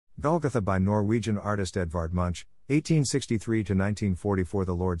Golgotha by Norwegian artist Edvard Munch, 1863–1944.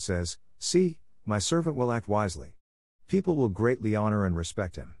 The Lord says, "See, my servant will act wisely. People will greatly honor and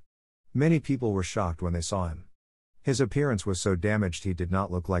respect him." Many people were shocked when they saw him. His appearance was so damaged he did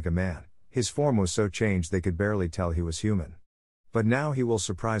not look like a man, his form was so changed they could barely tell he was human. But now he will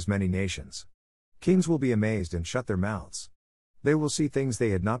surprise many nations. Kings will be amazed and shut their mouths. They will see things they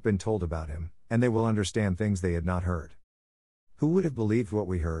had not been told about him, and they will understand things they had not heard. Who would have believed what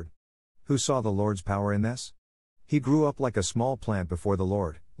we heard? Who saw the Lord's power in this? He grew up like a small plant before the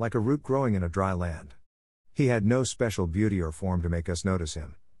Lord, like a root growing in a dry land. He had no special beauty or form to make us notice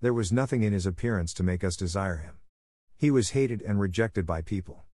him, there was nothing in his appearance to make us desire him. He was hated and rejected by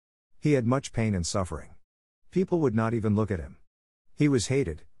people. He had much pain and suffering. People would not even look at him. He was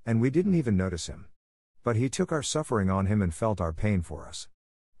hated, and we didn't even notice him. But he took our suffering on him and felt our pain for us.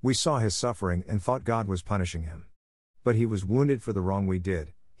 We saw his suffering and thought God was punishing him. But he was wounded for the wrong we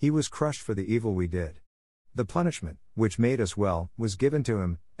did, he was crushed for the evil we did. The punishment, which made us well, was given to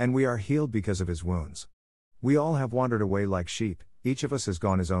him, and we are healed because of his wounds. We all have wandered away like sheep, each of us has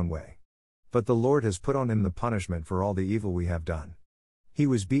gone his own way. But the Lord has put on him the punishment for all the evil we have done. He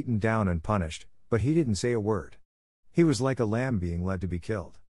was beaten down and punished, but he didn't say a word. He was like a lamb being led to be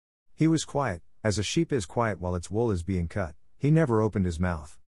killed. He was quiet, as a sheep is quiet while its wool is being cut, he never opened his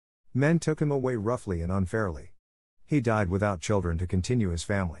mouth. Men took him away roughly and unfairly. He died without children to continue his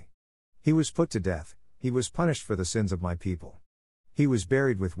family. He was put to death, he was punished for the sins of my people. He was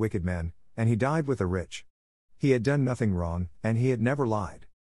buried with wicked men, and he died with the rich. He had done nothing wrong, and he had never lied.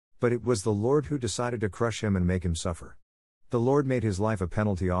 But it was the Lord who decided to crush him and make him suffer. The Lord made his life a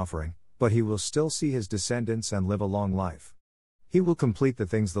penalty offering, but he will still see his descendants and live a long life. He will complete the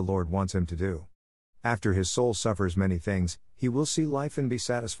things the Lord wants him to do. After his soul suffers many things, he will see life and be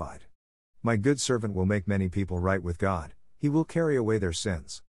satisfied. My good servant will make many people right with God, he will carry away their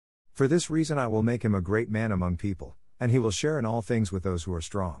sins. For this reason I will make him a great man among people, and he will share in all things with those who are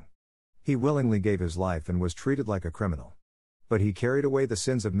strong. He willingly gave his life and was treated like a criminal. But he carried away the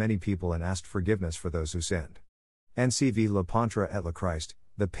sins of many people and asked forgiveness for those who sinned. NCV Le Peintre et le Christ,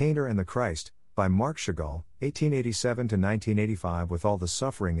 The Painter and the Christ, by Marc Chagall, 1887–1985. With all the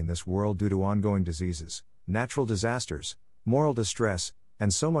suffering in this world due to ongoing diseases, natural disasters, moral distress,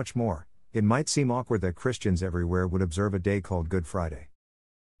 and so much more, it might seem awkward that Christians everywhere would observe a day called Good Friday.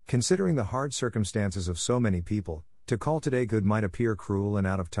 Considering the hard circumstances of so many people, to call today good might appear cruel and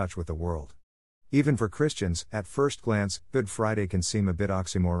out of touch with the world. Even for Christians, at first glance, Good Friday can seem a bit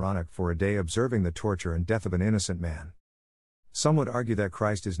oxymoronic for a day observing the torture and death of an innocent man. Some would argue that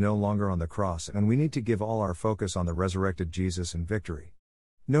Christ is no longer on the cross and we need to give all our focus on the resurrected Jesus and victory.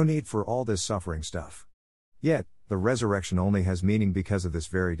 No need for all this suffering stuff. Yet, the resurrection only has meaning because of this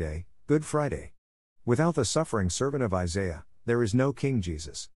very day, Good Friday. Without the suffering servant of Isaiah, there is no King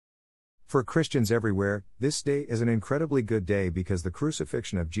Jesus. For Christians everywhere, this day is an incredibly good day because the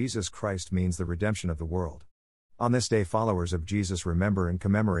crucifixion of Jesus Christ means the redemption of the world. On this day, followers of Jesus remember and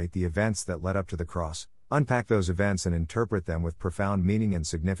commemorate the events that led up to the cross, unpack those events and interpret them with profound meaning and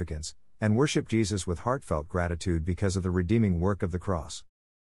significance, and worship Jesus with heartfelt gratitude because of the redeeming work of the cross.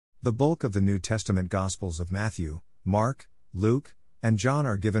 The bulk of the New Testament Gospels of Matthew, Mark, Luke, and John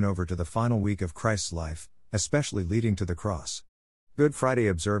are given over to the final week of Christ's life, especially leading to the cross. Good Friday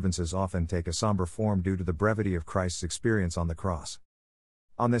observances often take a somber form due to the brevity of Christ's experience on the cross.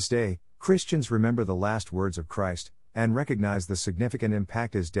 On this day, Christians remember the last words of Christ, and recognize the significant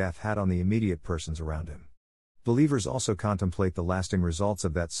impact his death had on the immediate persons around him. Believers also contemplate the lasting results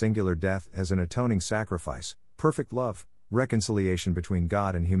of that singular death as an atoning sacrifice, perfect love, reconciliation between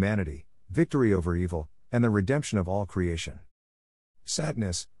God and humanity, victory over evil, and the redemption of all creation.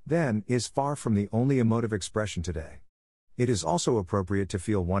 Sadness, then, is far from the only emotive expression today. It is also appropriate to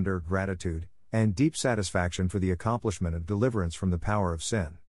feel wonder, gratitude, and deep satisfaction for the accomplishment of deliverance from the power of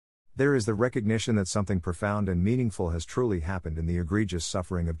sin. There is the recognition that something profound and meaningful has truly happened in the egregious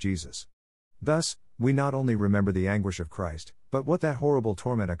suffering of Jesus. Thus, we not only remember the anguish of Christ, but what that horrible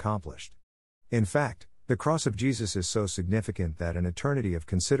torment accomplished. In fact, the cross of Jesus is so significant that an eternity of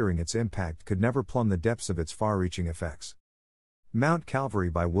considering its impact could never plumb the depths of its far-reaching effects. Mount Calvary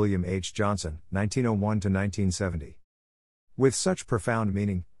by William H. Johnson, 1901–1970. With such profound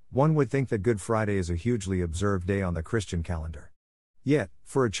meaning, one would think that Good Friday is a hugely observed day on the Christian calendar. Yet,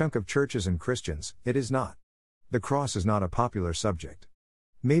 for a chunk of churches and Christians, it is not. The cross is not a popular subject.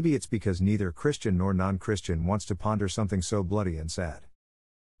 Maybe it's because neither Christian nor non-Christian wants to ponder something so bloody and sad.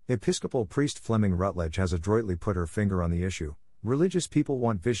 Episcopal priest Fleming Rutledge has adroitly put her finger on the issue. Religious people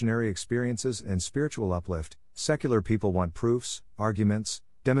want visionary experiences and spiritual uplift, secular people want proofs, arguments,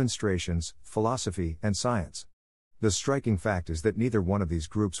 demonstrations, philosophy, and science. The striking fact is that neither one of these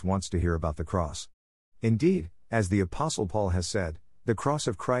groups wants to hear about the cross. Indeed, as the Apostle Paul has said, the cross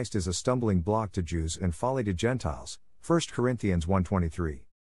of Christ is a stumbling block to Jews and folly to Gentiles, 1 Corinthians 1:23.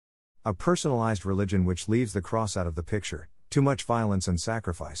 A personalized religion which leaves the cross out of the picture, too much violence and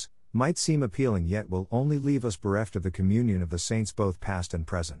sacrifice, might seem appealing yet will only leave us bereft of the communion of the saints both past and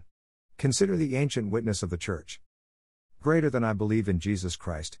present. Consider the ancient witness of the Church. Greater than I believe in Jesus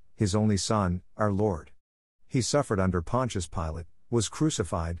Christ, His only Son, our Lord. He suffered under Pontius Pilate, was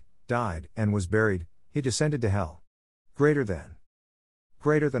crucified, died, and was buried. He descended to hell. Greater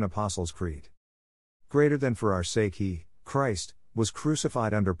than Apostles' Creed. Greater than for our sake He, Christ, was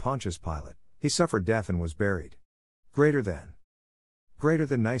crucified under Pontius Pilate. He suffered death and was buried. Greater than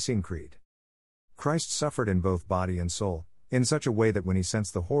Nicene Creed. Christ suffered in both body and soul, in such a way that when He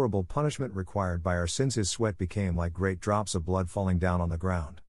sensed the horrible punishment required by our sins His sweat became like great drops of blood falling down on the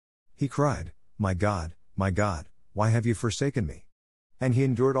ground. He cried, my God, why have you forsaken me? And He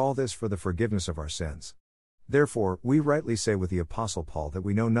endured all this for the forgiveness of our sins. Therefore, we rightly say with the Apostle Paul that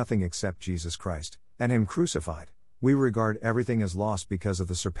we know nothing except Jesus Christ, and Him crucified. We regard everything as lost because of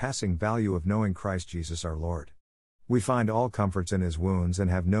the surpassing value of knowing Christ Jesus our Lord. We find all comforts in His wounds and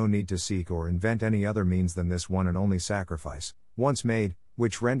have no need to seek or invent any other means than this one and only sacrifice, once made,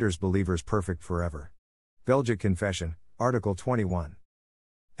 which renders believers perfect forever. Belgic Confession, Article 21.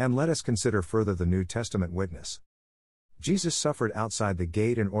 And let us consider further the New Testament witness. Jesus suffered outside the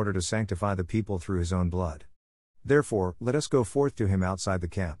gate in order to sanctify the people through His own blood. Therefore, let us go forth to Him outside the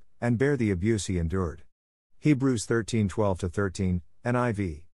camp, and bear the abuse He endured. Hebrews 13:12-13,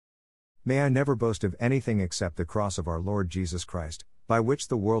 NIV. May I never boast of anything except the cross of our Lord Jesus Christ, by which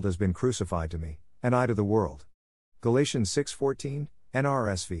the world has been crucified to me, and I to the world. Galatians 6:14,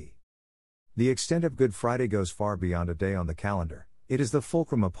 NRSV. The extent of Good Friday goes far beyond a day on the calendar. It is the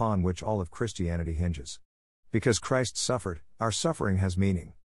fulcrum upon which all of Christianity hinges. Because Christ suffered, our suffering has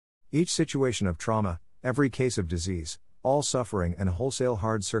meaning. Each situation of trauma, every case of disease, all suffering and wholesale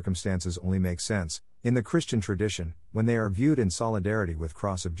hard circumstances only make sense, in the Christian tradition, when they are viewed in solidarity with the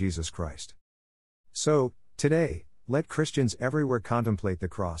cross of Jesus Christ. So, today, let Christians everywhere contemplate the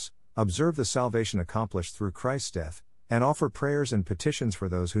cross, observe the salvation accomplished through Christ's death, and offer prayers and petitions for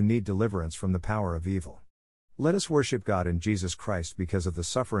those who need deliverance from the power of evil. Let us worship God in Jesus Christ because of the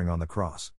suffering on the cross.